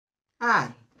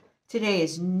Hi, today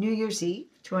is New Year's Eve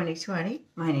 2020.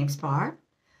 My name's Barb.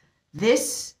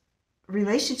 This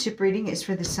relationship reading is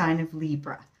for the sign of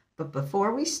Libra. But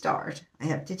before we start, I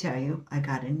have to tell you, I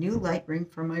got a new light ring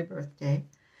for my birthday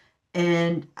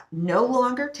and no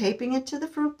longer taping it to the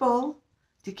fruit bowl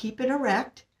to keep it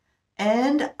erect.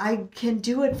 And I can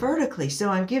do it vertically, so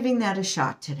I'm giving that a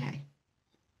shot today.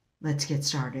 Let's get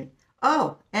started.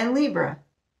 Oh, and Libra.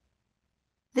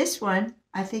 This one,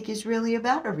 I think, is really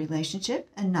about a relationship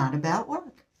and not about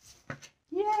work.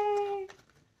 Yay!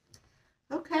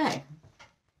 Okay.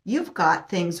 You've got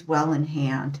things well in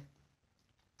hand.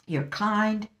 You're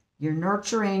kind, you're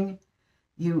nurturing,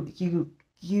 you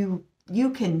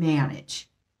can manage.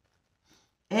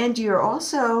 And you're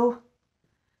also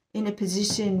in a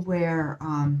position where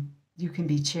you can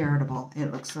be charitable,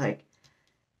 it looks like.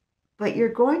 But you're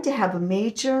going to have a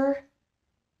major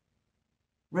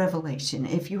revelation,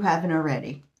 if you haven't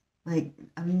already, like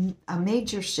a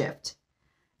major shift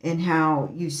in how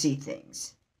you see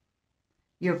things.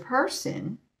 Your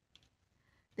person,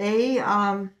 they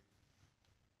I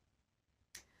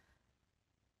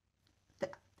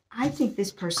think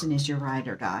this person is your ride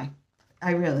or die.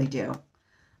 I really do.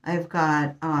 I've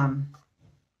got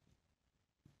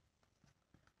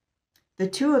the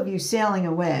two of you sailing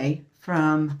away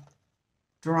from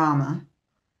drama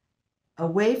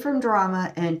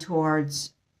and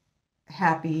towards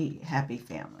happy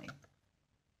family.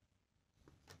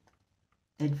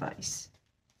 Advice.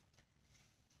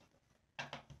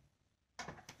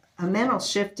 A mental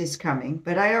shift is coming,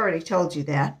 but I already told you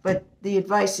that, but the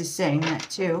advice is saying that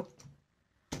too.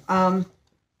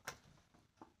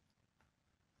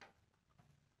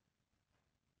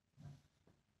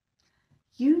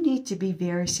 You need to be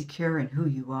very secure in who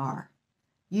you are.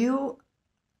 You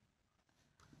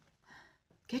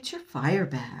get your fire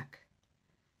back.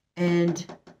 And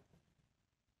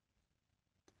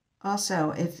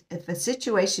also, if a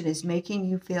situation is making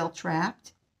you feel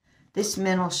trapped, this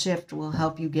mental shift will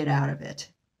help you get out of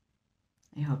it.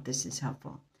 I hope this is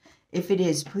helpful. If it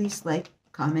is, please like,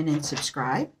 comment, and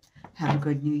subscribe. Have a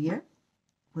good new year.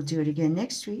 We'll do it again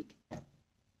next week.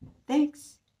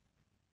 Thanks.